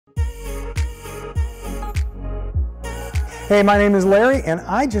Hey, my name is Larry and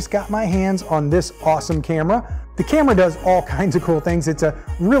I just got my hands on this awesome camera. The camera does all kinds of cool things. It's a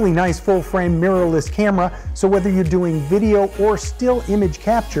really nice full frame mirrorless camera, so whether you're doing video or still image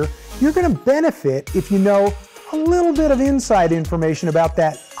capture, you're going to benefit if you know a little bit of inside information about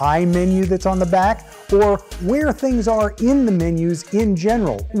that I menu that's on the back, or where things are in the menus in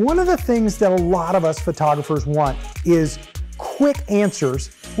general. One of the things that a lot of us photographers want is quick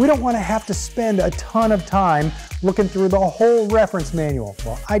answers. We don't want to have to spend a ton of time looking through the whole reference manual.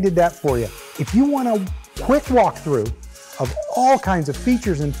 Well, I did that for you. If you want a quick walkthrough of all kinds of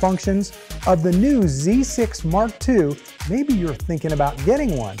features and functions of the new Z6 Mark II, maybe you're thinking about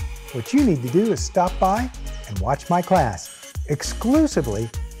getting one. What you need to do is stop by and watch my class exclusively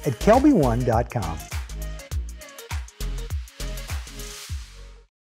at KelbyOne.com.